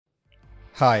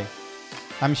Hi,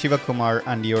 I'm Shiva Kumar,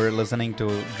 and you're listening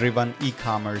to Driven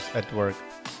E-commerce at Work,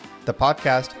 the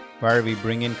podcast where we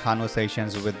bring in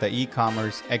conversations with the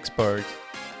e-commerce experts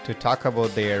to talk about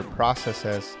their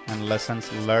processes and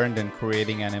lessons learned in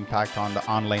creating an impact on the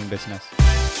online business.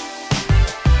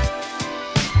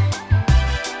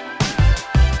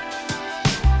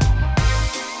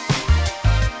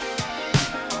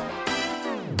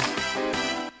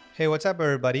 Hey, what's up,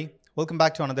 everybody? Welcome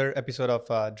back to another episode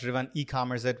of Driven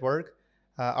E-commerce at Work.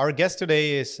 Our guest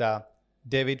today is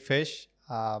David Fish.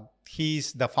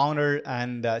 He's the founder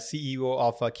and CEO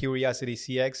of Curiosity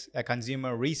CX, a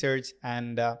consumer research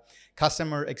and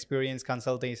customer experience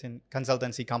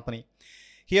consultancy company.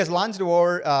 He has launched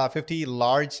over 50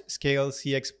 large-scale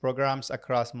CX programs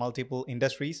across multiple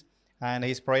industries, and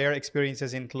his prior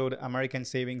experiences include American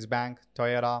Savings Bank,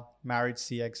 Toyota, Marriott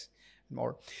CX,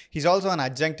 more. He's also an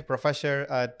adjunct professor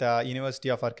at University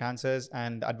of Arkansas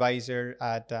and advisor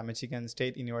at Michigan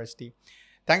State University.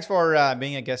 Thanks for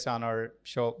being a guest on our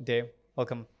show, Dave.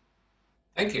 Welcome.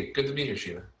 Thank you. Good to be here,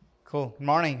 Sheila. Cool. Good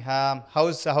morning.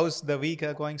 How's the week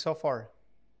going so far?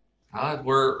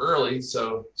 We're early,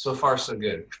 so far so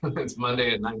good. It's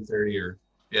Monday at 9:30 or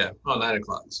 9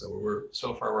 o'clock. So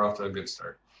we're off to a good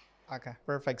start. Okay,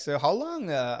 perfect. So how long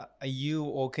are you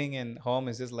working in home?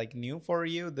 Is this like new for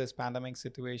you, this pandemic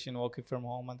situation, working from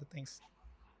home and the things?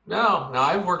 No,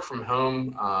 I've worked from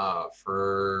home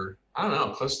for, I don't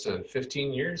know, close to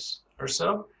 15 years or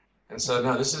so. And so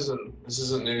no, this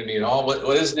isn't new to me at all.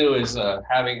 What is new is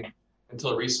having,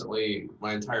 until recently,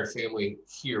 my entire family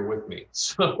here with me.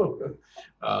 So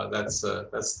that's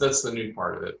the new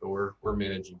part of it, but we're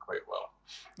managing quite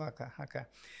well. Okay.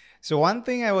 So one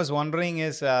thing I was wondering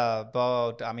is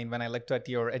about, when I looked at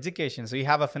your education, so you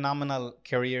have a phenomenal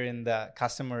career in the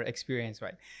customer experience,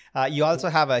 right? You also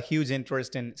have a huge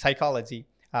interest in psychology.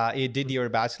 You did your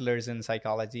bachelor's in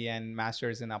psychology and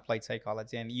master's in applied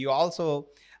psychology. And you also,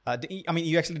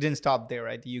 you actually didn't stop there,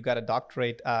 right? You got a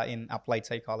doctorate in applied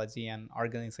psychology and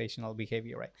organizational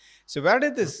behavior, right? So where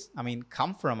did this,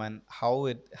 come from and how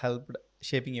it helped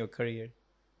shaping your career?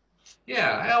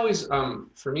 Yeah, I always,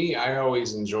 for me, I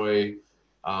always enjoy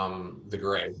the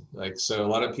gray. So a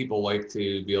lot of people like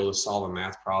to be able to solve a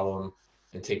math problem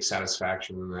and take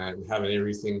satisfaction in that and having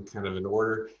everything kind of in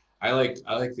order. I like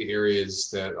the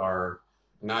areas that are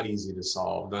not easy to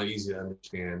solve, not easy to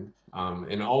understand,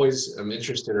 and always I'm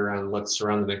interested around what's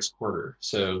around the next quarter.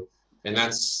 So, and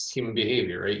that's human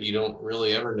behavior, right? You don't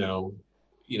really ever know,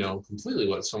 completely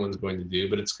what someone's going to do,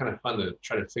 but it's kind of fun to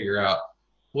try to figure out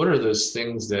what are those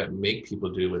things that make people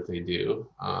do what they do?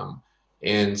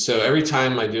 And so every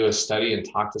time I do a study and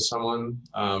talk to someone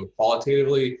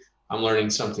qualitatively, I'm learning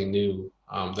something new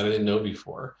that I didn't know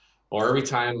before. Or every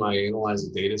time I analyze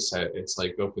a data set, it's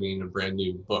like opening a brand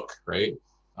new book, right?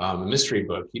 A mystery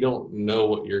book. You don't know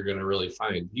what you're going to really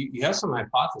find. You have some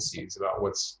hypotheses about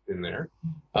what's in there,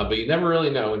 but you never really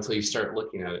know until you start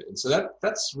looking at it. And so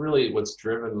that's really what's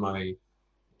driven my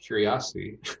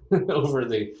curiosity over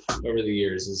the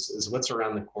years is what's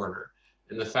around the corner,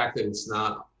 and the fact that it's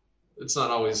not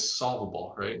always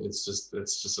solvable, right? It's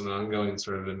just an ongoing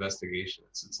sort of investigation.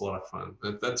 It's a lot of fun.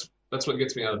 That's what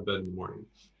gets me out of bed in the morning.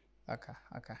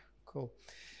 Okay, cool.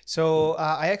 So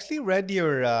I actually read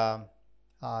your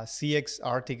CX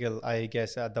article, I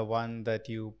guess, the one that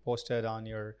you posted on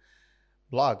your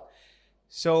blog.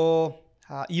 So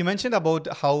you mentioned about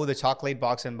how the chocolate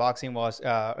box unboxing was,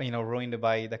 ruined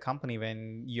by the company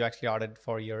when you actually ordered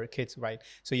for your kids, right?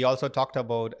 So you also talked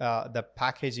about the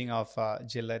packaging of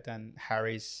Gillette and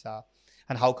Harris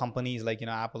and how companies like,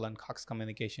 Apple and Cox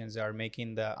Communications are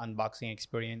making the unboxing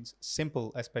experience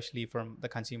simple, especially from the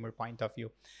consumer point of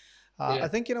view. I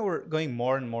think, we're going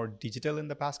more and more digital in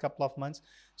the past couple of months.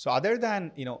 So other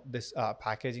than, this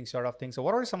packaging sort of thing, so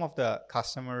what are some of the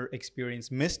customer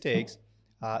experience mistakes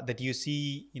that you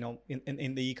see,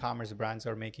 in the e-commerce brands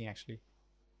are making actually?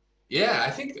 Yeah, I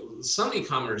think some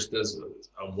e-commerce does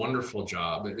a wonderful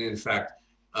job. And in fact,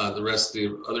 the rest of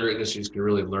the other industries can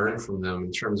really learn from them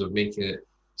in terms of making it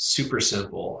super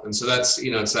simple. And so that's,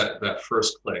 it's that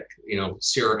first click,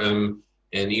 CRM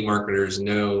and e-marketers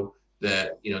know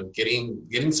that,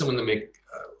 getting someone to make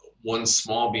one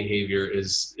small behavior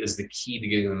is the key to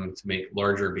getting them to make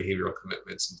larger behavioral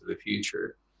commitments into the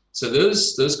future. So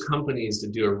those companies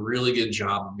that do a really good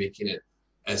job of making it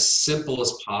as simple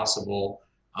as possible,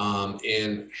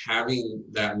 and having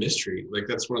that mystery, like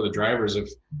that's one of the drivers of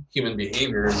human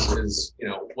behavior is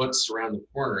what's around the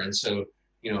corner. And so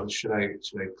should I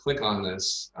click on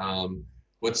this?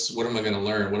 What am I going to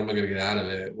learn? What am I going to get out of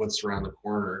it? What's around the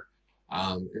corner?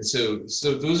 And so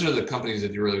those are the companies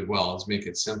that do really well. Is make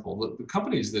it simple. The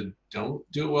companies that don't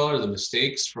do it well, or the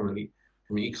mistakes from an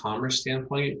e-commerce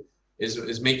standpoint,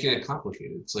 is making it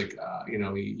complicated. It's like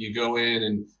you go in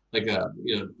and like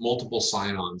multiple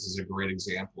sign-ons is a great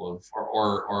example of,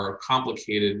 or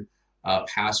complicated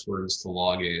passwords to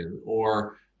log in,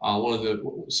 or one of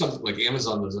the something like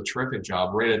Amazon does a terrific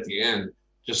job right at the end.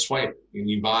 Just swipe and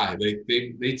you buy.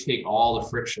 They take all the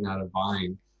friction out of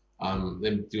buying.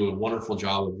 They do a wonderful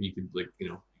job of, you could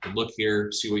you can look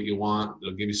here, see what you want.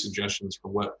 They'll give you suggestions for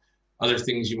what other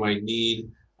things you might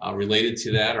need related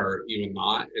to that, or even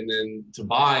not. And then to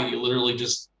buy, you literally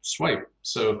just swipe.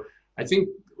 So I think,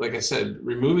 like I said,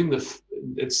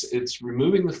 it's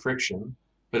removing the friction,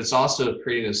 but it's also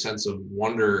creating a sense of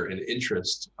wonder and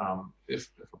interest, if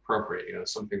appropriate.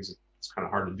 Some things it's kind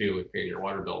of hard to do with paying your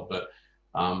water bill, but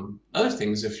other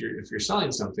things, if you're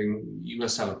selling something, you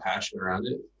must have a passion around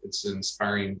it. It's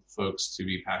inspiring folks to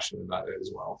be passionate about it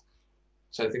as well.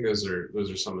 So I think those are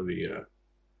some of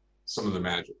the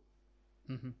magic.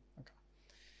 Mm-hmm. Okay.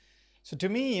 So to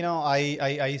me,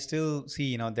 I still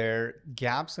see, there are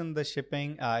gaps in the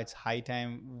shipping. It's high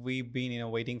time. We've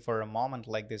been, waiting for a moment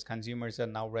like this. Consumers are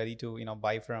now ready to,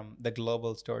 buy from the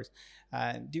global stores.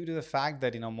 Due to the fact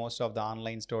that, most of the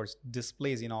online stores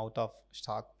displays, out of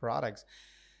stock products.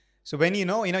 So when,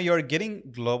 you're getting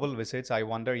global visits, I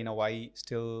wonder, why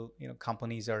still,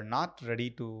 companies are not ready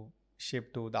to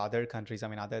ship to the other countries. I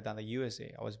mean, other than the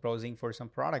USA. I was browsing for some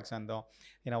products, and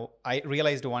I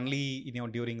realized only,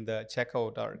 during the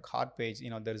checkout or cart page,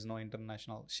 there is no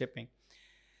international shipping.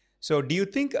 So do you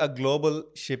think a global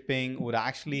shipping would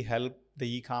actually help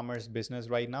the e-commerce business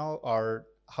right now, or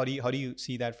how do you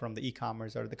see that from the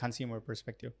e-commerce or the consumer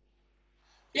perspective?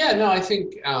 Yeah, no, I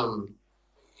think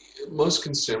most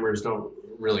consumers don't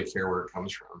really care where it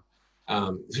comes from.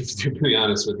 To be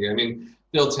honest with you, I mean,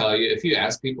 they'll tell you, if you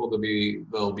ask people,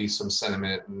 there'll be some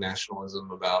sentiment and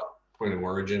nationalism about point of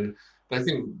origin. But I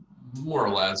think more or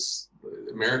less,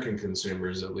 American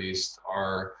consumers at least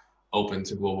are open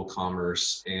to global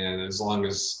commerce, and as long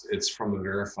as it's from a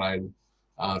verified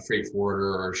freight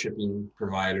forwarder or shipping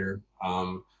provider,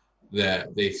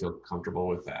 that they feel comfortable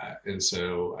with that. And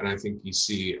I think you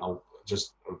see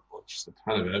just a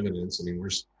ton of evidence. I mean,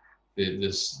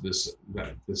 this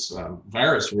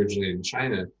virus originated in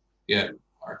China, yet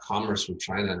our commerce with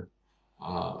China,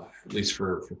 at least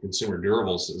for consumer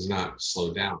durables, is not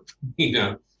slowed down.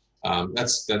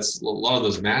 That's a lot of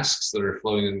those masks that are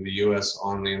flowing into the U.S.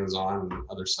 on Amazon and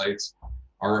other sites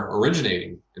are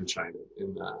originating in China,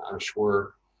 and I'm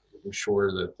sure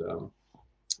that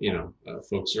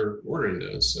folks are ordering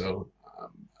those. So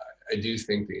I do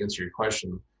think, to answer your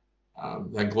question,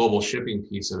 that global shipping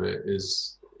piece of it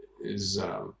is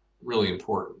really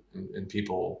important, and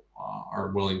people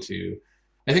are willing to.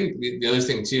 I think the other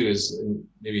thing too is, and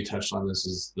maybe you touched on this,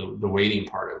 is the waiting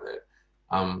part of it.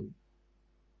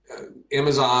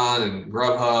 Amazon and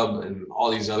Grubhub and all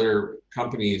these other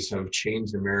companies have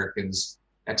changed Americans'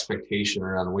 expectation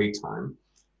around wait time,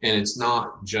 and it's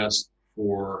not just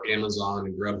for Amazon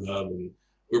and Grubhub and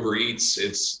Uber Eats.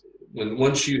 It's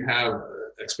once you have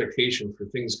expectation for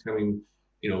things coming,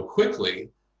 quickly,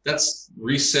 that's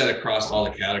reset across all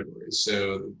the categories.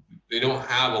 So they don't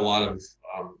have a lot of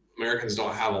Americans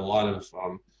don't have a lot of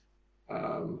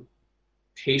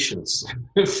patience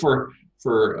for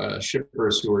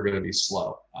shippers who are going to be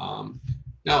slow.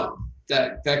 Now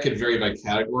that could vary by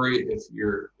category. If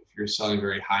you're selling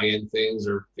very high end things,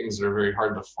 or things that are very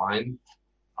hard to find,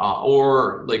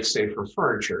 or like, say, for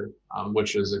furniture,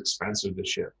 which is expensive to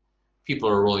ship, people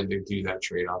are willing to do that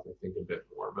trade-off, I think, a bit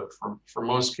more. But for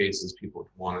most cases, people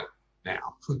want it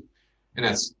now,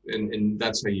 and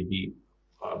that's how you beat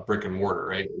brick and mortar,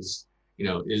 right?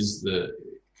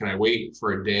 Can I wait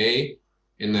for a day,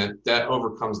 and that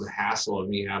overcomes the hassle of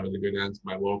me having to go down to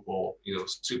my local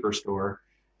superstore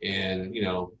and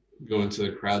go into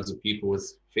the crowds of people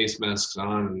with face masks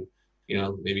on,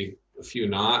 and maybe a few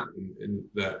not, and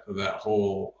that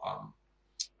whole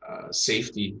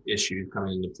safety issue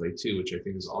coming into play too, which I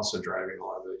think is also driving a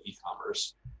lot of the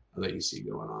e-commerce that you see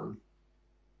going on.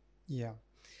 Yeah.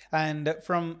 And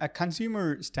from a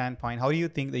consumer standpoint, how do you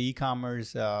think the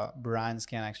e-commerce brands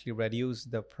can actually reduce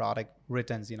the product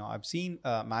returns? I've seen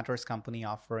Mattress Company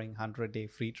offering 100-day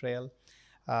free trial.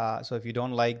 So if you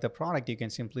don't like the product, you can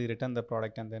simply return the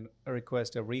product and then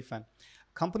request a refund.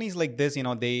 Companies like this,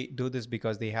 they do this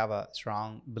because they have a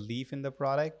strong belief in the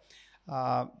product.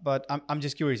 But I'm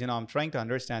just curious, I'm trying to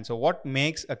understand. So what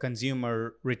makes a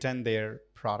consumer return their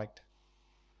product?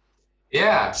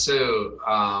 Yeah. So,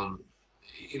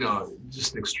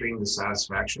 just extreme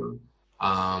dissatisfaction.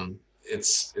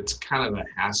 it's kind of a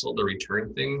hassle to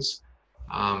return things.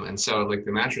 And so like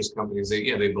the mattress companies,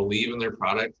 they believe in their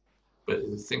product, but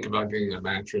think about getting a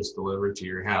mattress delivered to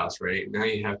your house, right? Now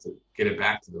you have to get it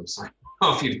back to them. So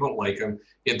if you don't like them,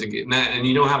 you have to get that, and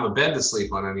you don't have a bed to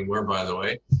sleep on anymore, by the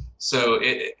way. So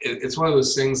it's one of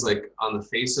those things, like on the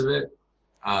face of it,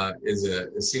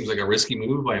 it seems like a risky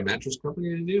move by a mattress company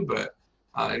to do, but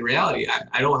in reality,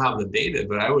 I don't have the data,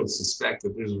 but I would suspect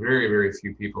that there's very, very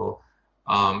few people,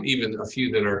 even a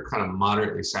few that are kind of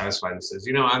moderately satisfied, and says,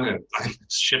 I'm going to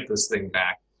ship this thing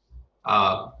back.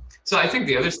 So I think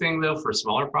the other thing though, for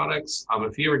smaller products,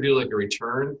 if you ever do like a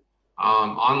return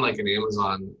on like an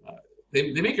Amazon,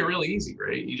 they make it really easy,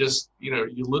 right? You just,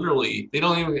 you literally, they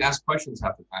don't even ask questions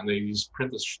half the time. They just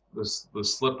print the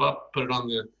slip up, put it on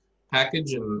the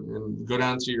package, and go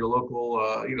down to your local,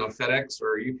 FedEx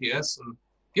or UPS and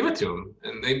give it to them.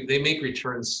 And they make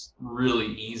returns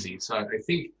really easy. So I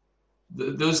think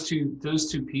those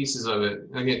two pieces of it,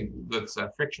 again, that's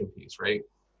that friction piece, right?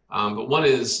 But one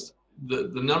is the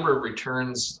number of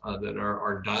returns that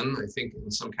are done, I think in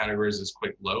some categories is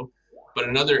quite low. But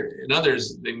in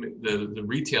others, the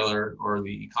retailer or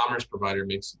the e-commerce provider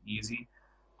makes it easy.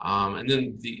 And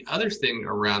then the other thing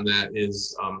around that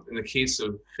is in the case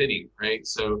of fitting, right?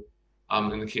 So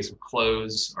in the case of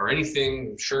clothes or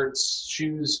anything, shirts,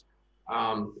 shoes,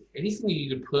 anything you need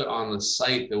to put on the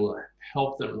site that will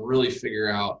help them really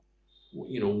figure out,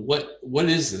 what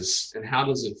is this and how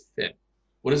does it fit?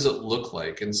 What does it look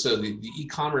like? And so the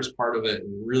e-commerce part of it,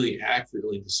 and really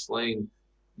accurately displaying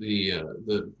the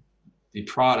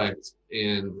product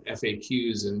and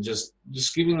FAQs, and just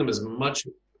giving them as much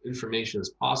information as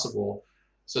possible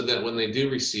so that when they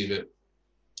do receive it,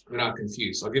 they're not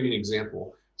confused. I'll give you an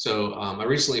example. So I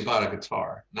recently bought a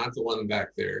guitar, not the one back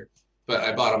there, but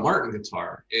I bought a Martin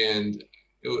guitar, and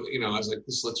I was like,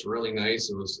 this looks really nice.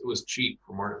 It was cheap,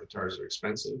 for Martin guitars are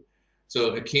expensive.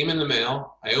 So it came in the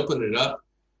mail. I opened it up,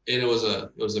 and it was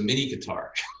a MIDI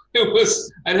guitar.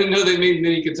 I didn't know they made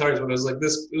MIDI guitars, but it was like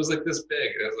this big.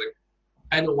 And I was like,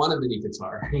 I don't want a MIDI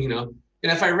guitar, And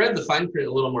if I read the fine print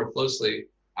a little more closely,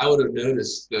 I would have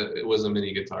noticed that it was a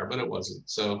MIDI guitar, but it wasn't.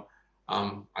 So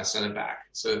I sent it back.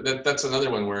 So that's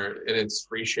another one where, and it's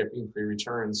free shipping, free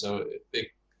return. So they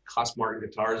cost Martin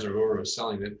guitars, or whoever was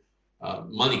selling it,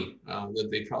 money that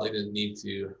they probably didn't need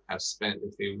to have spent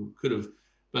if they could have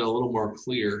been a little more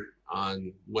clear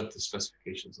on what the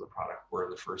specifications of the product were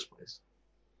in the first place.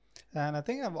 And I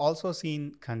think I've also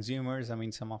seen consumers,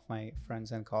 some of my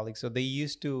friends and colleagues, so they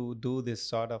used to do this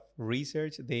sort of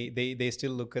research. They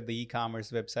still look at the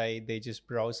e-commerce website, they just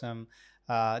browse them,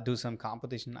 do some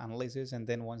competition analysis, and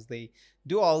then once they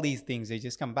do all these things, they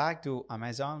just come back to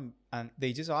Amazon and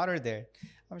they just order there.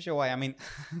 I'm sure why.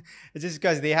 It's just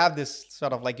because they have this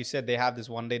sort of, like you said, they have this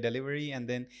one-day delivery, and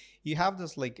then you have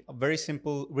this like a very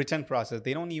simple return process.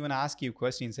 They don't even ask you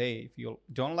questions. Hey, if you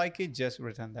don't like it, just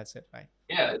return. That's it, right?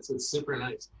 Yeah, it's super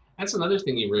nice. That's another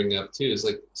thing you bring up too, is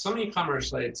like some e-commerce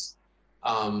sites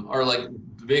are like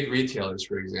big retailers,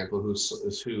 for example, who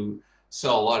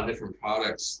sell a lot of different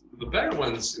products. The better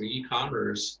ones in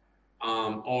e-commerce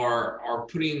are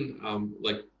putting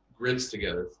like grids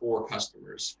together for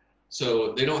customers.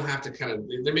 So they don't have to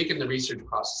they're making the research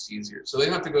process easier. So they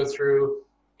don't have to go through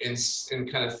and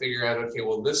kind of figure out, okay,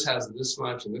 well, this has this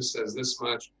much and this says this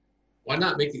much. Why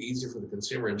not make it easier for the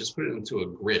consumer and just put it into a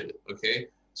grid, okay?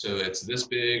 So it's this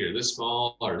big or this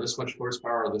small or this much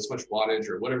horsepower or this much wattage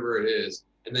or whatever it is.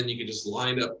 And then you can just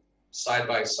line up side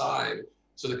by side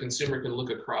so the consumer can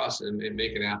look across and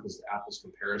make an apples to apples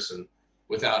comparison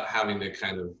without having to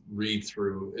kind of read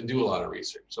through and do a lot of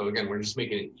research. So again, we're just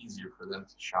making it easier for them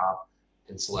to shop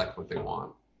and select what they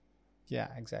want. Yeah,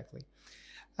 exactly.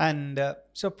 And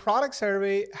so product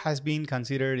survey has been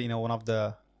considered, one of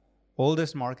the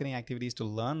oldest marketing activities to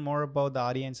learn more about the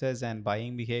audiences and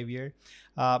buying behavior.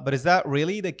 But is that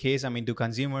really the case? Do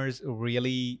consumers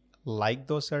really like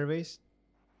those surveys?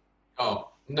 Oh,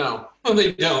 no,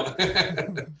 they don't.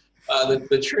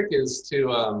 The trick is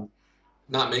to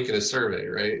not make it a survey,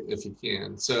 right? If you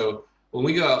can. So when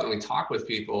we go out and we talk with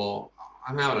people,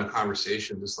 I'm having a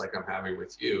conversation just like I'm having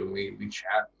with you. And we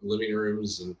chat in living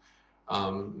rooms, and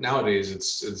nowadays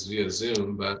it's via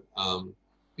Zoom, but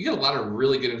you get a lot of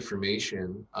really good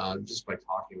information just by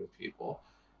talking with people.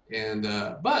 And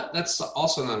but that's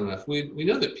also not enough. We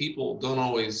know that people don't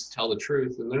always tell the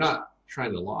truth, and they're not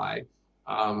trying to lie.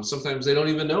 Sometimes they don't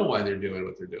even know why they're doing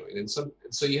what they're doing. And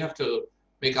so you have to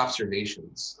make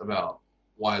observations about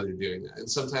why they're doing that. And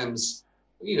sometimes,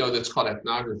 that's called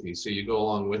ethnography. So you go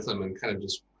along with them and kind of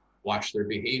just watch their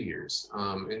behaviors.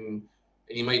 And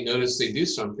you might notice they do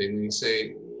something and you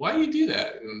say, why do you do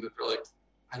that? And they're like,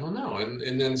 I don't know.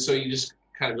 And then so you just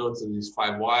kind of go into these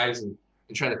five whys and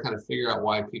try to kind of figure out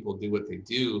why people do what they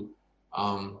do,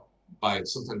 um, by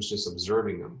sometimes just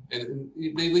observing them. And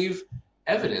they leave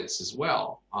evidence as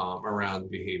well, around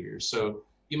behavior. So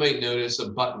you might notice a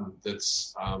button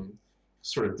that's,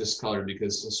 sort of discolored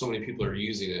because so many people are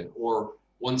using it, or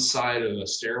one side of a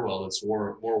stairwell that's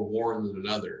more worn than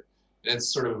another. And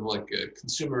it's sort of like a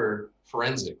consumer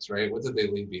forensics, right? What did they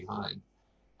leave behind?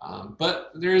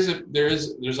 But there's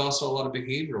also a lot of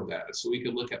behavioral data. So we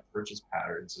could look at purchase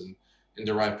patterns and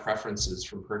derive preferences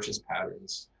from purchase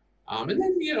patterns. And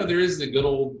then, there is the good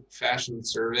old fashioned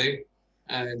survey.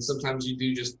 And sometimes you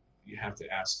have to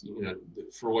ask,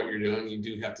 for what you're doing, you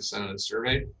do have to send out a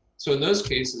survey. So in those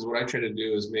cases, what I try to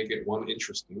do is make it, one,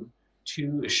 interesting,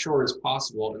 two, as short as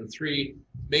possible, and three,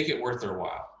 make it worth their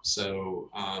while.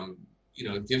 So,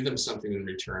 give them something in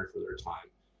return for their time,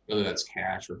 whether that's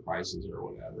cash or prizes or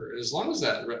whatever. And as long as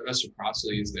that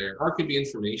reciprocity is there, or it could be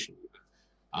information.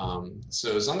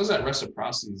 So as long as that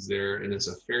reciprocity is there and it's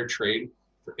a fair trade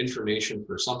for information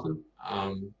for something,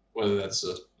 whether that's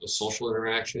a social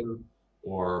interaction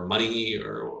or money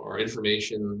or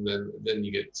information, then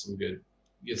you get some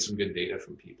good data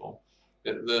from people.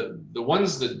 The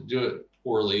ones that do it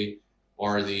poorly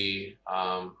are the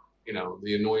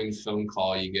annoying phone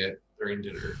call you get during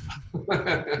dinner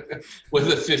with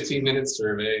a 15-minute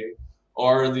survey,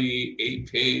 or the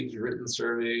 8-page written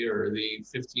survey, or the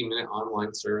 15-minute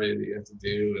online survey that you have to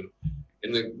do.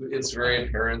 And it's very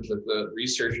apparent that the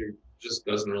researcher just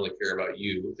doesn't really care about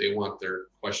you. They want their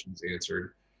questions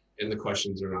answered, and the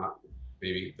questions are not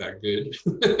maybe that good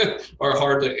or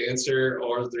hard to answer,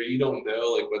 or you don't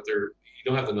know you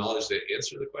don't have the knowledge to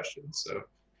answer the questions. So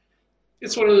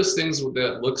it's one of those things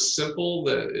that looks simple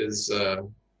that is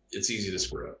it's easy to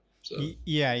screw up. So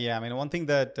Yeah. I mean, one thing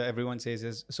that everyone says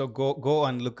is, so go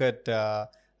and look at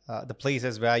the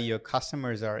places where your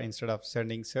customers are instead of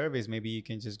sending surveys. Maybe you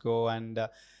can just go and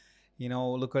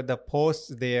look at the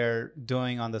posts they're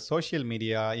doing on the social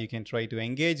media. You can try to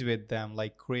engage with them,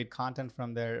 like create content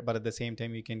from there, but at the same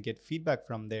time you can get feedback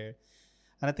from there.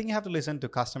 And I think you have to listen to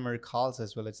customer calls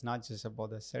as well. It's not just about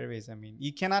the surveys. I mean,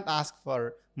 you cannot ask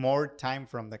for more time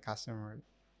from the customer,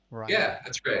 right? yeah,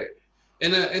 that's right.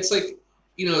 And it's like,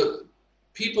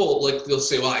 people, like, they'll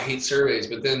say, well, I hate surveys,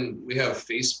 but then we have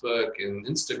Facebook and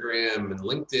Instagram and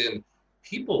LinkedIn.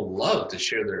 People love to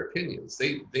share their opinions.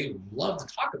 They love to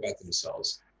talk about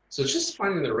themselves. So it's just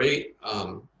finding the right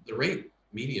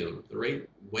medium, the right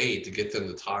way to get them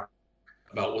to talk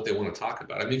about what they want to talk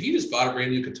about. I mean, if you just bought a brand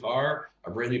new guitar,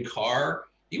 a brand new car,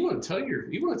 you want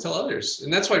to tell others.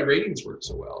 And that's why ratings work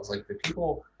so well. It's like the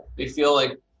people, they feel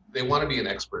like they want to be an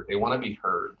expert. They want to be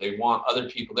heard. They want other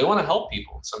people. They want to help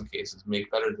people in some cases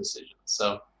make better decisions.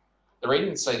 So the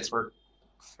rating sites work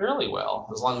fairly well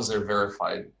as long as they're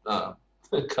verified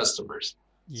customers.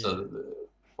 Yeah. So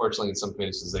fortunately, in some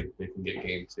cases, they can get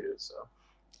game too. So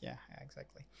yeah,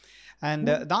 exactly. And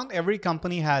not every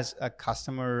company has a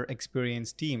customer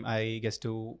experience team. I guess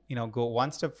to go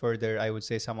one step further, I would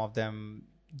say some of them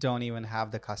don't even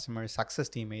have the customer success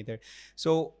team either.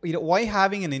 So why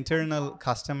having an internal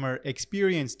customer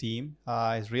experience team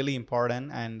is really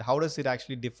important, and how does it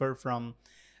actually differ from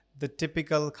the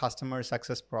typical customer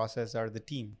success process or the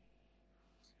team?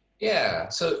 Yeah,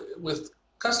 so with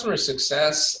customer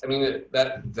success, I mean,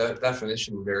 that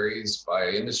definition varies by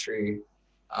industry,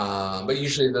 but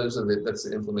usually that's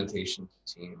the implementation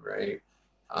team, right?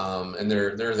 And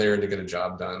they're there to get a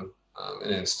job done,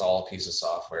 and install a piece of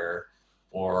software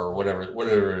or whatever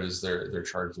it is they're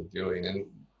charged with doing, and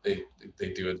they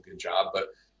do a good job. But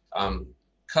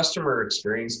customer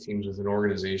experience teams within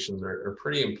organizations are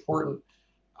pretty important,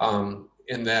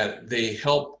 in that they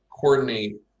help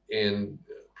coordinate and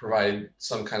provide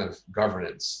some kind of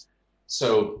governance.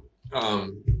 So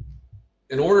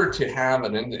in order to have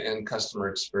an end-to-end customer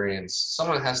experience,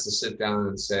 someone has to sit down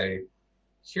and say,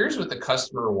 here's what the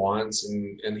customer wants,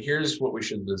 and here's what we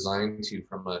should design to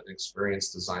from an experience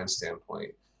design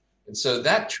standpoint. And so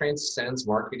that transcends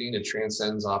marketing, it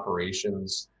transcends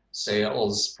operations,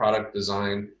 sales, product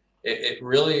design. It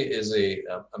really is a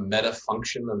meta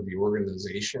function of the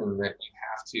organization, that you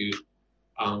have to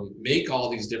make all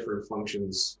these different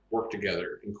functions work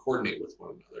together and coordinate with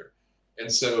one another.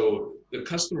 And so the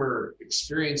customer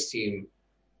experience team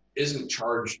isn't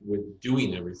charged with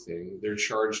doing everything. They're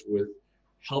charged with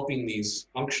helping these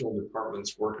functional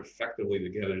departments work effectively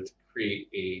together to create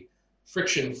a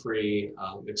friction-free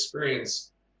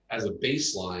experience as a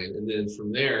baseline. And then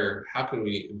from there, how can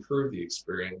we improve the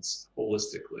experience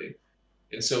holistically?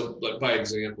 And so, like, by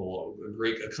example,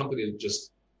 a company that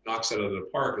just knocks it out of the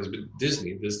park has been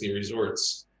Disney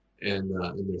Resorts and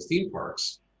their theme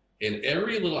parks. And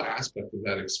every little aspect of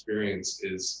that experience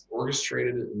is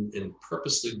orchestrated and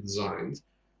purposely designed.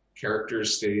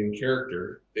 Characters stay in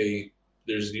character.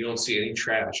 You don't see any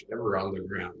trash ever on the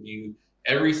ground.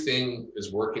 Everything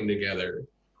is working together,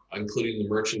 including the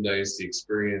merchandise, the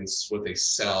experience, what they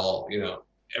sell,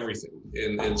 everything.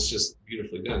 And it's just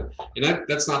beautifully done. And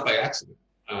that's not by accident.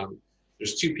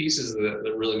 There's two pieces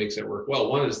that really makes it work well.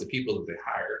 One is the people that they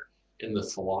hire and the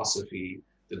philosophy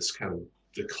that's kind of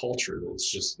the culture that's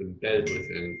just embedded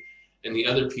within. And the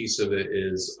other piece of it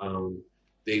is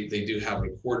they do have a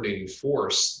coordinating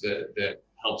force that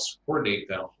helps coordinate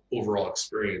that overall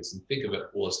experience and think of it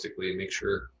holistically and make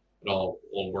sure it all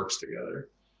works together.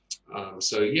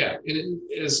 So yeah,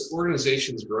 as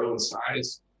organizations grow in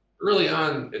size, early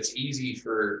on, it's easy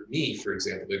for me, for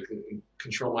example, to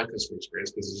control my customer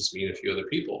experience because it's just me and a few other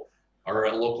people, or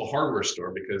a local hardware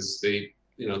store because the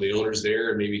owner's there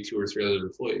and maybe 2 or 3 other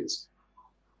employees.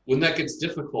 When that gets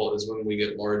difficult is when we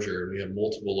get larger and we have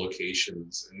multiple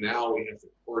locations, and now we have to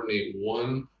coordinate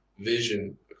one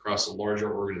vision across a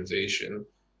larger organization.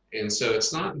 And so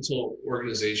it's not until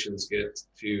organizations get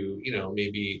to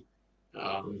maybe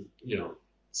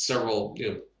several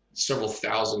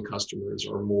thousand customers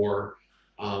or more,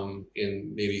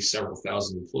 and maybe several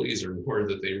thousand employees or more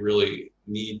that they really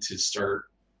need to start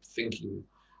thinking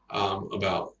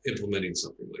about implementing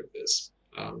something like this.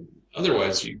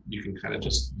 Otherwise, you can kind of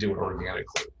just do it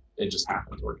organically. It just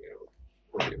happens organically.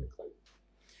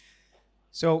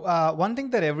 So one thing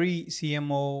that every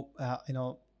CMO,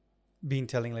 been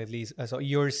telling lately is, so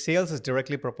your sales is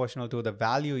directly proportional to the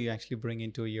value you actually bring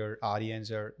into your audience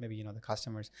or maybe, the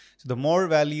customers. So the more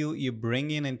value you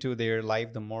bring into their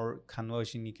life, the more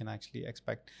conversion you can actually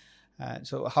expect.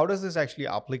 So how does this actually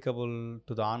applicable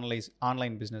to the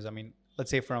online business? I mean,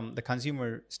 let's say from the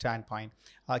consumer standpoint,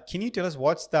 can you tell us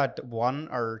what's that one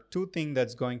or two thing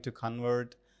that's going to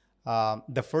convert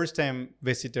the first time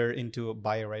visitor into a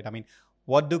buyer, right? I mean,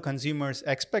 what do consumers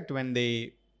expect when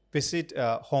they visit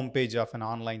a homepage of an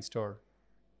online store?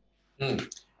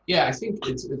 Yeah, I think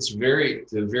it's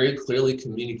very clearly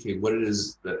communicate what it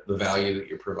is that the value that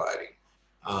you're providing.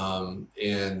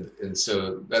 And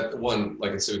so that one,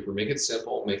 like I said before, make it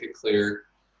simple, make it clear,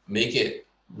 make it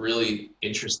really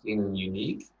interesting and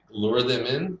unique, lure them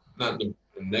in, not in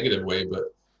a negative way,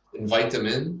 but invite them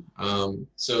in.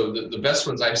 So the best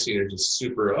ones I've seen are just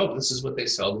super, this is what they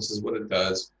sell, this is what it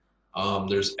does.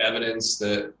 There's evidence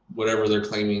that whatever they're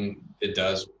claiming it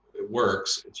does, it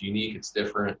works, it's unique, it's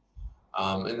different.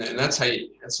 And that's how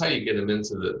you get them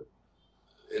into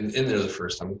in there the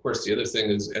first time. Of course, the other thing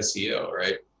is SEO,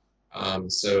 right?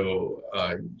 So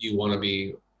you want to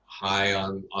be high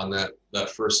on that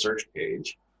first search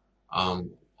page.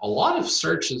 A lot of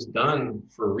search is done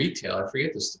for retail. I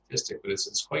forget the statistic, but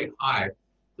it's quite high.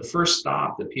 The first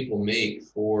stop that people make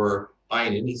for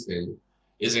buying anything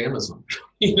is Amazon.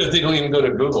 They don't even go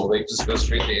to Google. They just go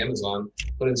straight to Amazon,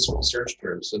 put in search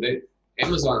terms. So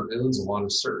Amazon owns a lot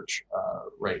of search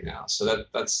right now. So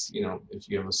that's if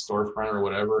you have a storefront or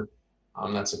whatever,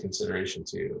 that's a consideration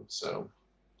too. So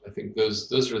I think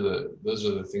those are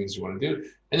the things you want to do.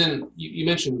 And then you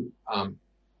mentioned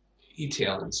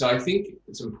e-tailing. So I think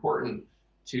it's important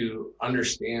to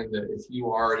understand that if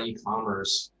you are an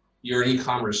e-commerce, you're an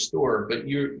e-commerce store, but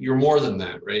you're more than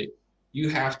that, right? You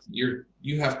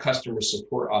have customer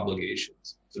support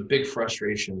obligations. It's a big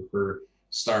frustration for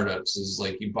startups is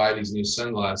like you buy these new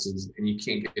sunglasses and you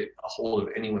can't get a hold of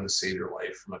anyone to save your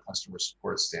life from a customer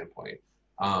support standpoint.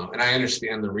 And I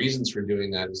understand the reasons for doing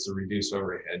that is to reduce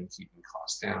overhead and keeping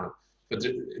costs down. But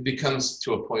it becomes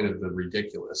to a point of the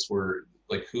ridiculous where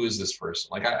like, who is this person?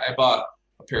 Like I bought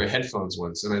a pair of headphones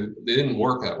once and they didn't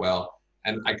work that well.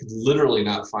 And I could literally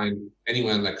not find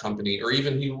anyone in that company or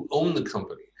even who owned the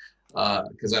company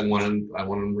because I want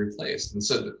them replaced. And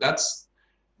so that's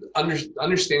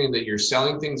understanding that you're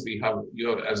selling things, but you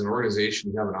have as an organization,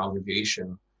 you have an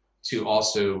obligation to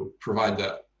also provide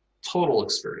that total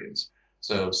experience.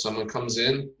 So someone comes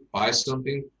in, buys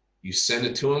something, you send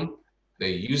it to them,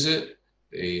 they use it,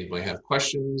 they might have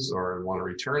questions or want to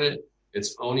return it.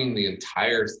 It's owning the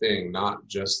entire thing, not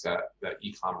just that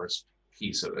e-commerce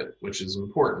piece of it, which is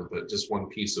important, but just one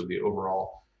piece of the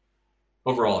overall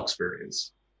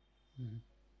experience.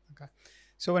 Okay.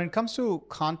 So when it comes to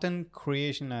content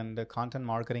creation and the content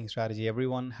marketing strategy,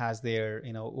 everyone has their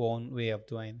own way of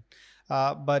doing.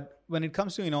 But when it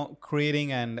comes to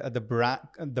creating and the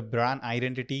brand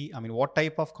identity, I mean, what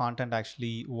type of content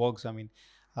actually works? I mean,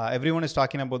 everyone is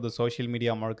talking about the social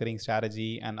media marketing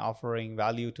strategy and offering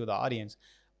value to the audience.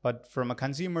 But from a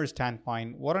consumer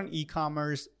standpoint, what an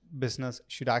e-commerce business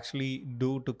should actually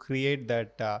do to create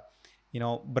that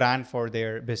brand for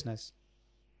their business?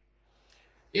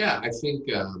 Yeah, I think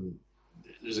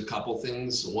there's a couple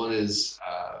things. One is,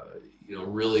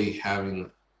 really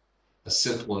having a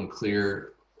simple and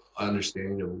clear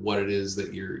understanding of what it is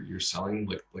that you're selling.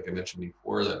 Like I mentioned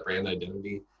before, that brand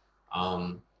identity,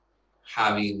 um,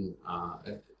 having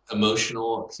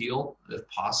emotional appeal if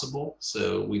possible.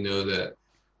 So we know that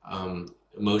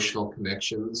emotional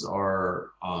connections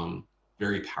are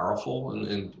very powerful,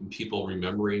 and people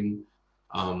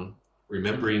um,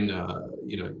 remembering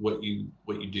what you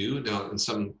do. Now, in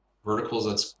some verticals,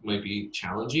 that's might be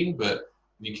challenging, but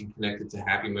you can connect it to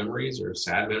happy memories or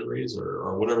sad memories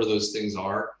or whatever those things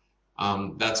are.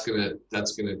 That's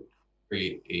gonna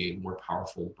create a more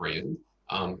powerful brand.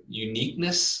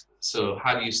 Uniqueness. So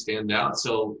how do you stand out?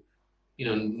 So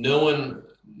no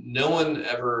one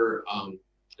ever.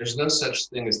 There's no such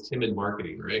thing as timid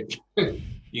marketing, right?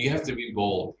 You have to be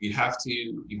bold. You have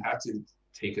to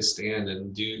take a stand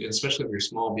and do, especially if you're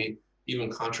small, be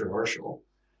even controversial.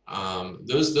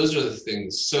 Those are the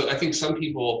things. So I think some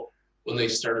people, when they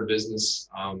start a business,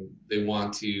 they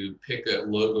want to pick a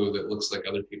logo that looks like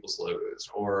other people's logos,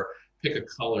 or pick a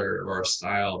color or a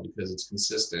style because it's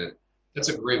consistent. That's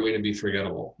a great way to be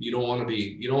forgettable. You don't want to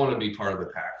be part of the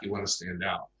pack. You want to stand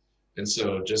out. And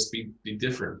so just be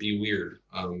different, be weird,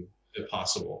 if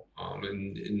possible.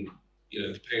 And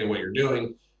depending on what you're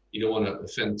doing, you don't want to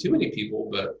offend too many people,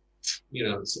 but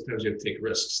sometimes you have to take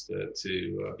risks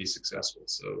to be successful.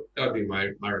 So that would be my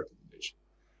recommendation.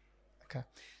 Okay.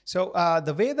 So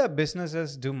the way that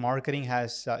businesses do marketing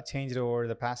has changed over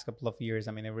the past couple of years.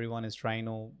 I mean, everyone is trying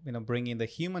to bring in the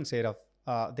human side of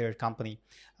their company.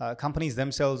 Companies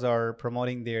themselves are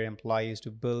promoting their employees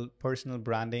to build personal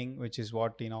branding, which is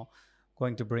what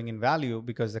going to bring in value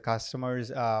because the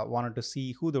customers wanted to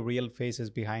see who the real face is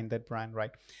behind that brand,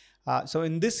 right? So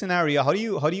in this scenario, how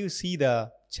do you see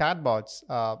the chatbots?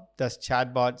 Does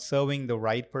chatbot serving the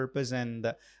right purpose, and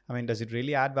I mean, does it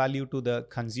really add value to the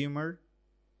consumer?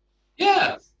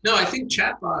 Yeah, no, I think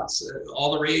chatbots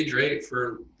all the rage, right?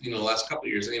 For the last couple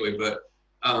of years anyway. But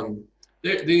um,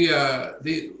 they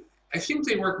I think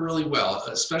they work really well,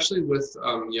 especially with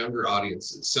younger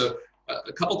audiences. So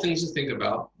a couple things to think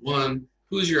about. One,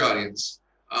 who's your audience?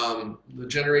 The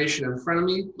generation in front of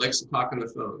me likes to talk on the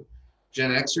phone.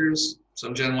 Gen Xers,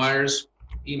 some Gen Yers,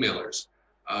 emailers.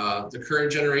 The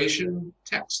current generation,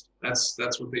 text.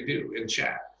 That's what they do in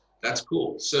chat. That's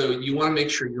cool. So you want to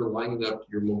make sure you're lining up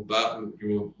your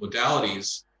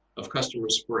modalities of customer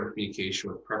support and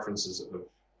communication with preferences of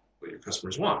what your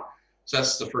customers want. So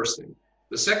that's the first thing.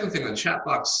 The second thing on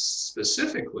chatbots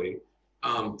specifically,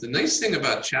 the nice thing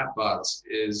about chatbots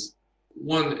is,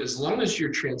 one, as long as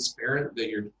you're transparent that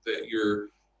you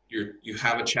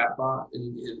have a chatbot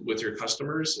with your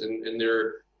customers, and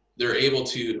they're able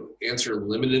to answer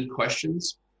limited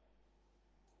questions,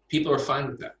 people are fine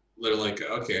with that. They're like,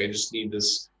 okay, I just need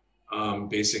this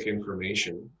basic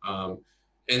information.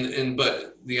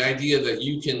 But the idea that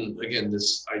you can, again,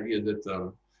 this idea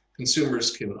that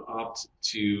consumers can opt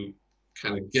to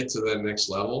kind of get to that next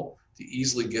level, to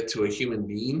easily get to a human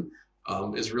being,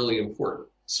 is really important.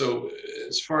 So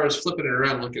as far as flipping it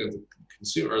around, looking at the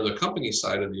consumer or the company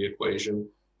side of the equation,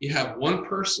 you have one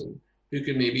person who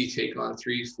can maybe take on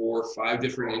 3, 4, 5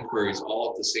 different inquiries all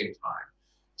at the same time.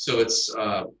 So it's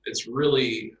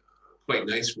really quite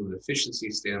nice from an efficiency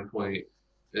standpoint,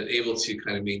 and able to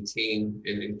kind of maintain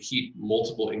and keep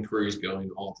multiple inquiries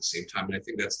going all at the same time. And I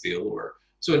think that's the allure.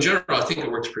 So in general, I think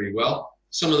it works pretty well.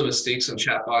 Some of the mistakes on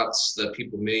chatbots that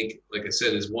people make, like I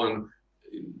said, is one,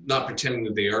 not pretending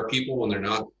that they are people when they're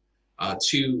not.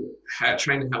 Two,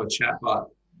 trying to have a chatbot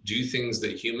do things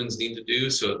that humans need to do.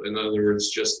 So in other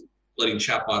words, just letting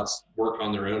chatbots work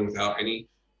on their own without any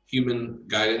human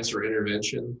guidance or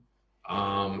intervention.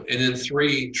 And then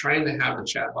three, trying to have the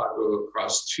chatbot go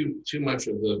across too much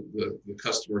of the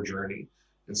customer journey.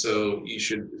 And so you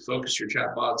should focus your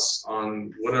chatbots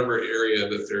on whatever area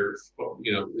that they're,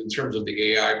 in terms of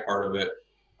the AI part of it.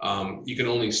 You can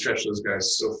only stretch those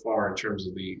guys so far in terms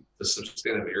of the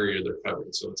substantive area they're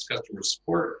covering. So it's customer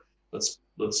support. Let's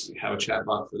have a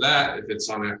chatbot for that. If it's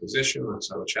on acquisition, let's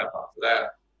have a chatbot for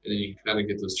that. And then you can kind of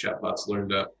get those chatbots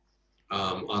learned up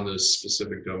on those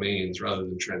specific domains, rather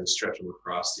than trying to stretch them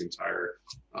across the entire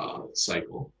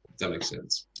cycle. If that makes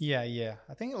sense. Yeah, yeah.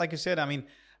 I think, like you said,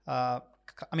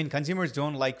 consumers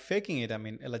don't like faking it. I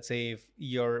mean, let's say if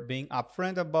you're being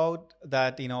upfront about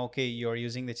that, okay, you're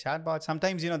using the chatbot.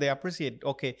 Sometimes, they appreciate.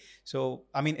 Okay, so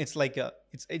I mean, it's like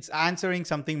it's answering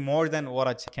something more than what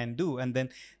a chat can do, and then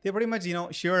they're pretty much,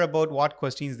 sure about what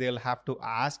questions they'll have to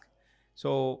ask.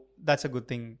 So that's a good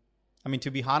thing. I mean, to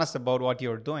be honest about what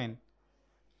you're doing.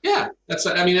 Yeah, that's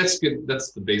good.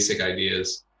 That's the basic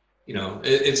ideas.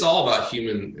 it's all about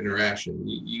human interaction.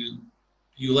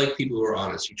 You like people who are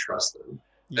honest, you trust them,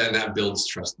 Yeah. and that builds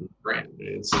trust in the brand.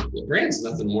 The brand's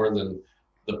nothing more than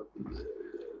the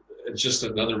it's just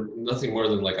nothing more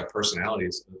than like a personality.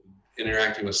 It's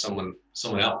interacting with someone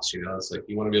else. It's like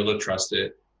you want to be able to trust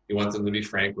it. You want them to be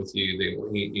frank with you.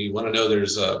 You want to know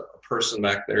there's a person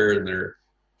back there and they're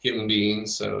human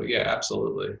beings. So yeah,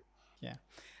 absolutely. Yeah.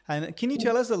 And can you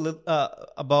tell us a little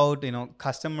about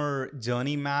customer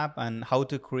journey map and how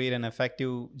to create an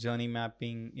effective journey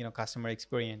mapping customer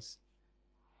experience?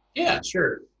 Yeah,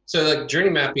 sure. So like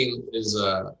journey mapping is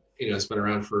it's been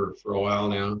around for a while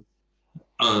now.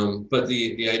 But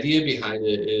the idea behind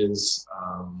it is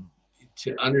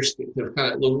to understand, to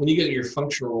kind of, when you get your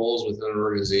functional roles within an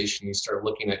organization, you start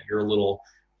looking at your little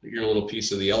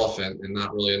piece of the elephant and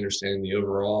not really understanding the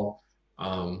overall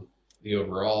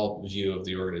view of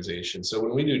the organization. So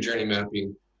when we do journey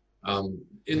mapping,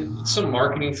 some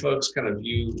marketing folks kind of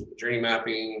view journey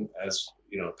mapping as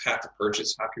path to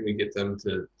purchase. How can we get them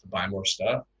to buy more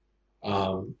stuff?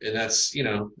 And that's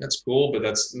cool, but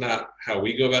that's not how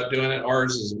we go about doing it.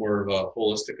 Ours is more of a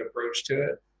holistic approach to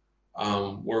it,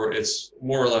 where it's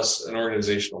more or less an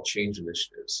organizational change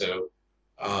initiative. So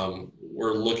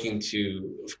we're looking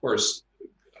to, of course,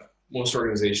 most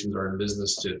organizations are in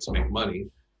business to make money,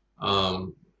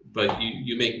 but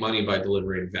you make money by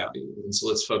delivering value. And so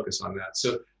let's focus on that.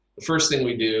 So the first thing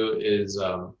we do is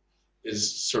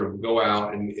sort of go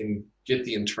out and get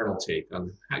the internal take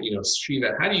on how,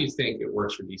 Shiva, how do you think it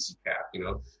works for DC Cap?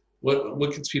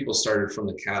 What gets people started from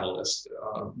the catalyst?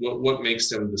 What makes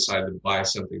them decide to buy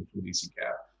something from DC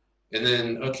Cap? And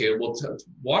then, okay, well,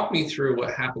 walk me through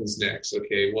what happens next.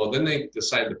 Okay, well, then they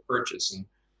decide to purchase, and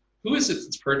who is it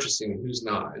that's purchasing and who's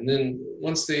not? And then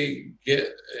once they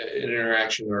get an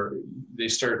interaction or they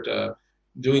start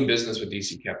doing business with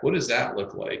DC Cap, what does that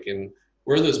look like? And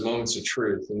where are those moments of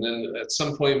truth? And then at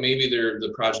some point, maybe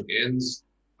the project ends.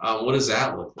 What does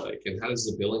that look like? And how does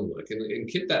the billing look? And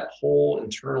get that whole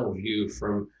internal view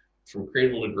from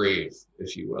cradle to grave,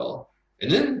 if you will. And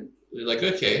then they're like,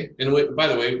 okay. And by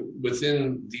the way,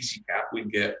 within DC Cap, we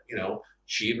get,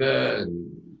 Shiva and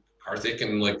Karthik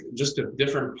and like just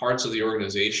different parts of the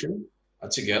organization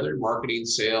together, marketing,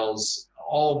 sales,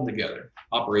 all of them together,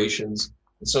 operations.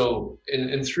 And so,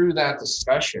 and through that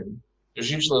discussion, there's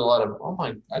usually a lot of, oh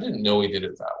my, I didn't know we did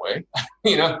it that way.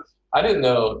 I didn't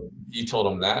know you told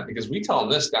them that, because we tell them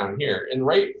this down here. And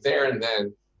right there and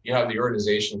then you have the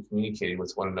organization communicating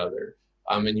with one another,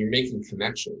 and you're making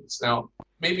connections. Now,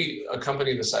 maybe a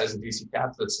company the size of DC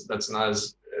Cap, that's not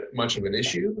as much of an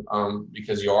issue,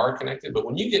 because you are connected. But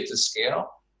when you get to scale,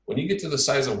 when you get to the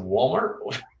size of Walmart,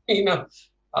 you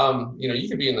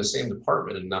could be in the same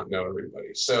department and not know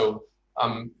everybody. So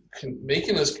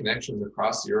making those connections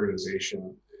across the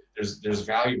organization, there's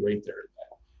value right there.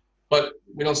 But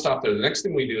we don't stop there. The next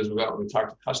thing we do is we go out and we talk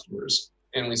to customers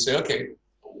and we say, okay,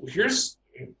 here's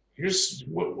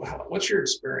what's your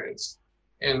experience?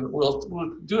 And we'll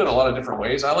do it a lot of different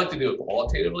ways. I like to do it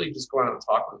qualitatively, just going out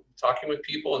and talking with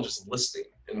people and just listening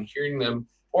and hearing them.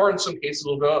 Or in some cases,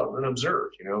 we'll go out and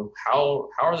observe, how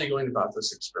are they going about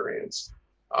this experience?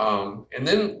 And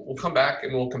then we'll come back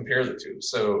and we'll compare the two.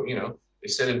 So, they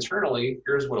said internally,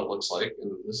 here's what it looks like,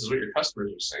 and this is what your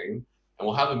customers are saying. And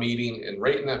we'll have a meeting, and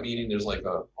right in that meeting, there's like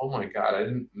oh my God, I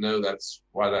didn't know that's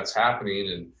why that's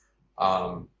happening. And,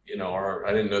 or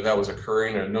I didn't know that was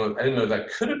occurring, or no, I didn't know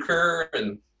that could occur.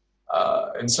 And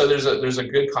so there's a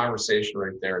good conversation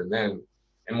right there and then,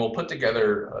 and we'll put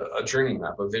together a journey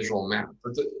map, a visual map.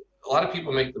 But a lot of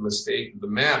people make the mistake. The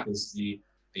map is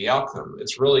the outcome.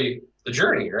 It's really the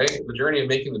journey, right? The journey of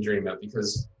making the journey map,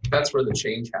 because that's where the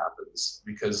change happens,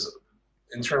 because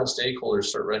internal stakeholders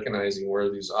start recognizing where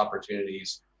these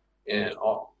opportunities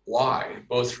lie,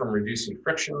 both from reducing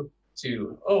friction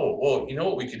to, oh, well,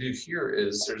 what we could do here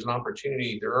is there's an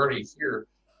opportunity, they're already here,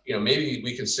 maybe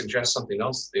we can suggest something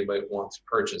else that they might want to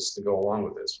purchase to go along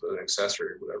with this, with an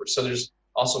accessory or whatever. So there's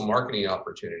also marketing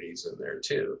opportunities in there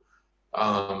too.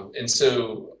 And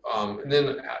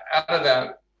then out of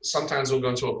that, sometimes we'll go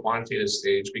into a quantitative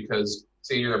stage, because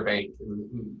say you're a bank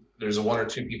and there's one or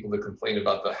two people that complain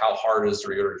about how hard it is to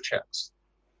reorder checks.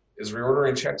 Is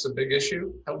reordering checks a big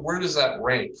issue? Where does that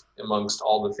rank amongst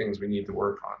all the things we need to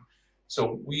work on?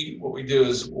 So what we do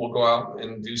is we'll go out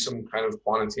and do some kind of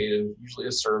quantitative, usually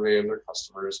a survey of their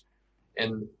customers.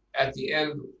 And at the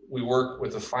end, we work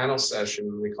with a final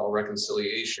session we call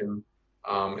reconciliation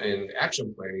and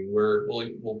action planning, where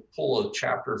we'll pull a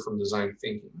chapter from design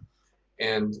thinking.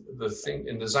 And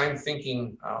in design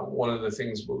thinking, one of the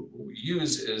things we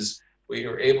use is we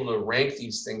are able to rank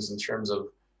these things in terms of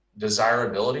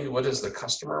desirability. What does the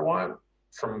customer want?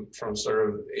 from sort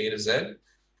of A to Z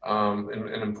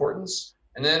in importance.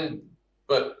 And then,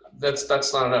 but that's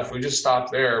not enough. If we just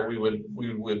stop there, we would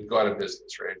go out of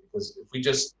business, right? Because if we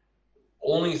just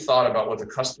only thought about what the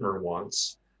customer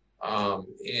wants,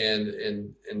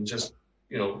 and just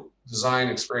design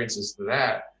experiences to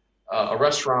that, a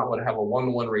restaurant would have a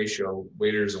 1-to-1 ratio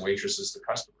waiters and waitresses to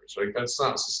customers. Like, that's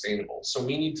not sustainable. So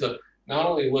we need to not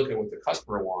only look at what the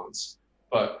customer wants,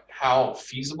 but how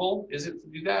feasible is it to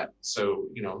do that? So,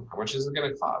 how much is it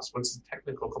going to cost? What's the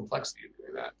technical complexity of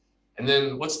doing that? And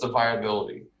then what's the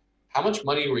viability? How much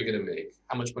money are we going to make?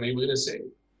 How much money are we going to save?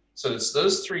 So it's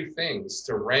those three things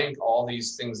to rank all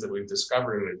these things that we've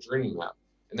discovered in a journey map.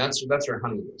 And that's our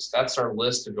honey list. That's our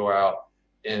list to go out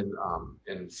and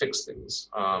fix things,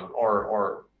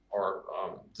 or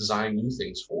design new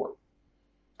things for,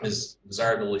 is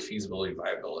desirability, feasibility,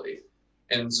 viability.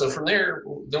 And so from there,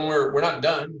 then we're not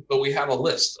done, but we have a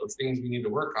list of things we need to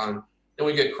work on. Then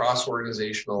we get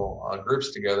cross-organizational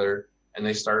groups together, and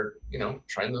they start,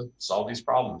 trying to solve these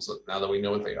problems now that we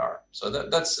know what they are. So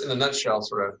that's in a nutshell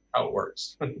sort of how it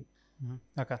works.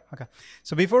 Okay.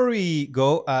 So before we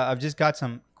go, I've just got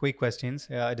some quick questions.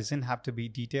 It doesn't have to be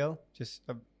detailed, just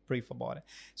a brief about it.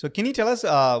 So can you tell us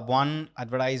one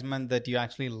advertisement that you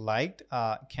actually liked?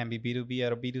 Can be B2B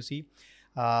or B2C.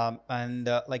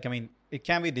 It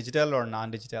can be digital or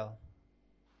non-digital.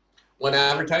 When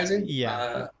advertising?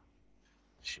 Yeah.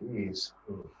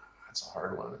 That's a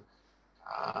hard one.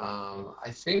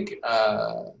 I think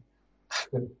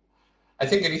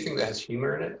anything that has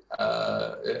humor in it,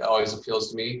 it always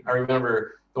appeals to me. I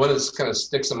remember the one that kind of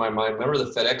sticks in my mind. Remember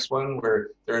the FedEx one where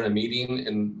they're in a meeting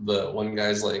and the one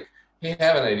guy's like, "Hey, I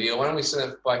have an idea. Why don't we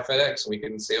send it by FedEx and we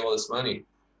can save all this money?"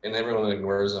 And everyone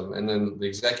ignores him. And then the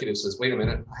executive says, "Wait a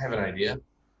minute, I have an idea.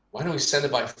 Why don't we send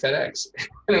it by FedEx?"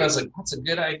 And I was like, "That's a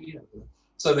good idea."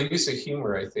 So the use of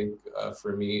humor, I think,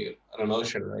 for me, an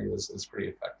emotion, right, is pretty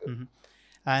effective. Mm-hmm.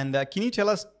 And can you tell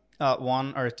us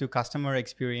one or two customer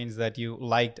experience that you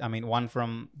liked? I mean, one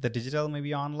from the digital,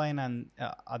 maybe online, and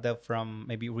other from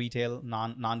maybe retail,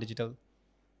 non-digital.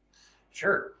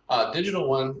 Sure. Digital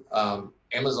one,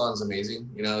 Amazon's amazing.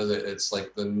 That it's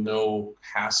like the no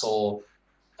hassle.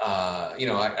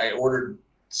 I ordered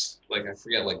I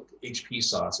forget, HP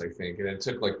sauce, I think, and it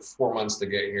took 4 months to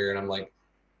get here, and I'm like,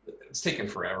 it's taking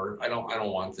forever. I don't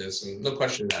want this, and no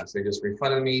question asked. They just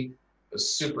refunded me. It was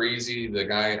super easy. The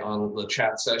guy on the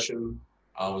chat session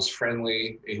was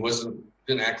friendly. He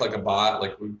didn't act like a bot,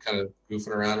 like we kind of goofing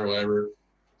around or whatever.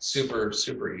 Super,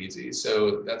 super easy.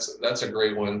 So that's a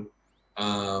great one.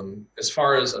 As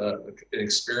far as an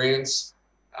experience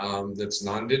that's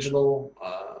non-digital,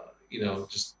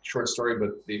 just short story, but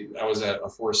I was at a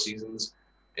Four Seasons,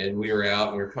 and we were out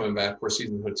and we were coming back, Four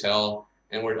Seasons Hotel,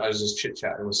 and I was just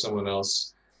chit-chatting with someone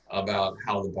else about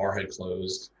how the bar had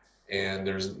closed and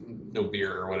there's no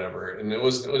beer or whatever. And it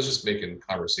was just making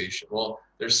conversation. Well,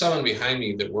 there's someone behind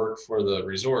me that worked for the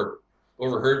resort,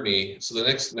 overheard me. So the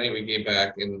next night we came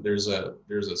back, and there's a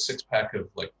 6-pack of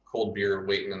cold beer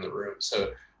waiting in the room.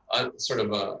 So it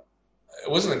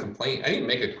wasn't a complaint. I didn't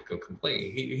make a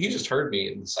complaint. He just heard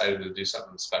me and decided to do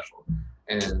something special.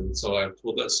 And so I've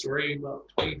told that story about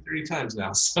 20, 30 times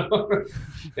now. So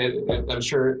I'm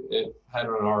sure it had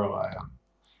an ROI on it.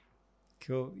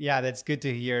 Cool. Yeah, that's good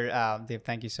to hear, Dave.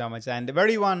 Thank you so much. And where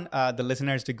do you want the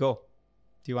listeners to go?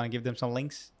 Do you want to give them some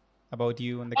links about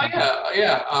you and the company?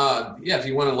 Yeah. If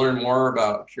you want to learn more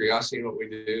about Curiosity and what we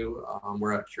do,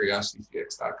 we're at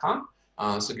curiositycx.com.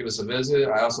 So give us a visit.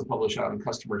 I also publish out on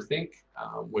Customer Think,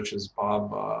 which is Bob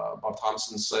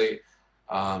Thompson's site.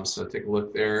 So take a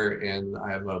look there. And I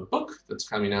have a book that's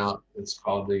coming out. It's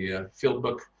called the Field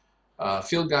Book.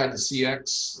 Field Guide to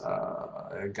CX,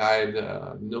 a guide,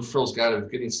 no frills guide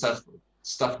of getting stuff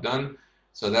done.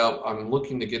 So I'm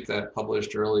looking to get that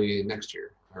published early next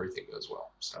year. Everything goes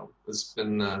well. So it's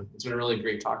been a really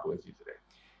great talking with you today.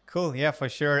 Cool. Yeah, for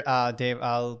sure, Dave.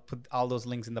 I'll put all those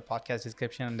links in the podcast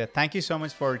description. And thank you so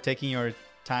much for taking your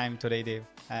time today, Dave.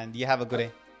 And you have a good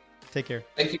day. Take care.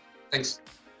 Thank you. Thanks.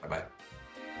 Bye-bye.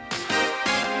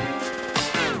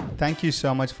 Thank you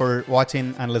so much for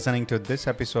watching and listening to this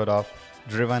episode of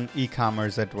Driven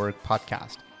E-Commerce at Work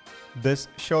podcast. This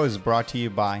show is brought to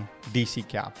you by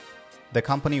DCCap, the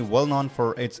company well known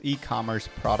for its e-commerce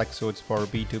product suites for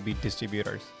B2B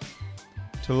distributors.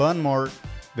 To learn more,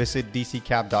 visit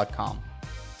dccap.com.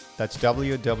 That's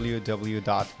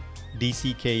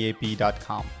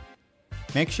www.dckap.com.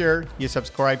 Make sure you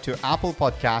subscribe to Apple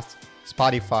Podcasts,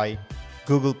 Spotify,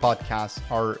 Google Podcasts,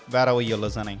 or wherever you're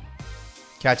listening.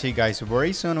 Catch you guys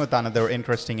very soon with another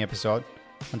interesting episode.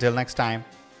 Until next time,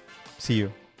 see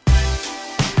you.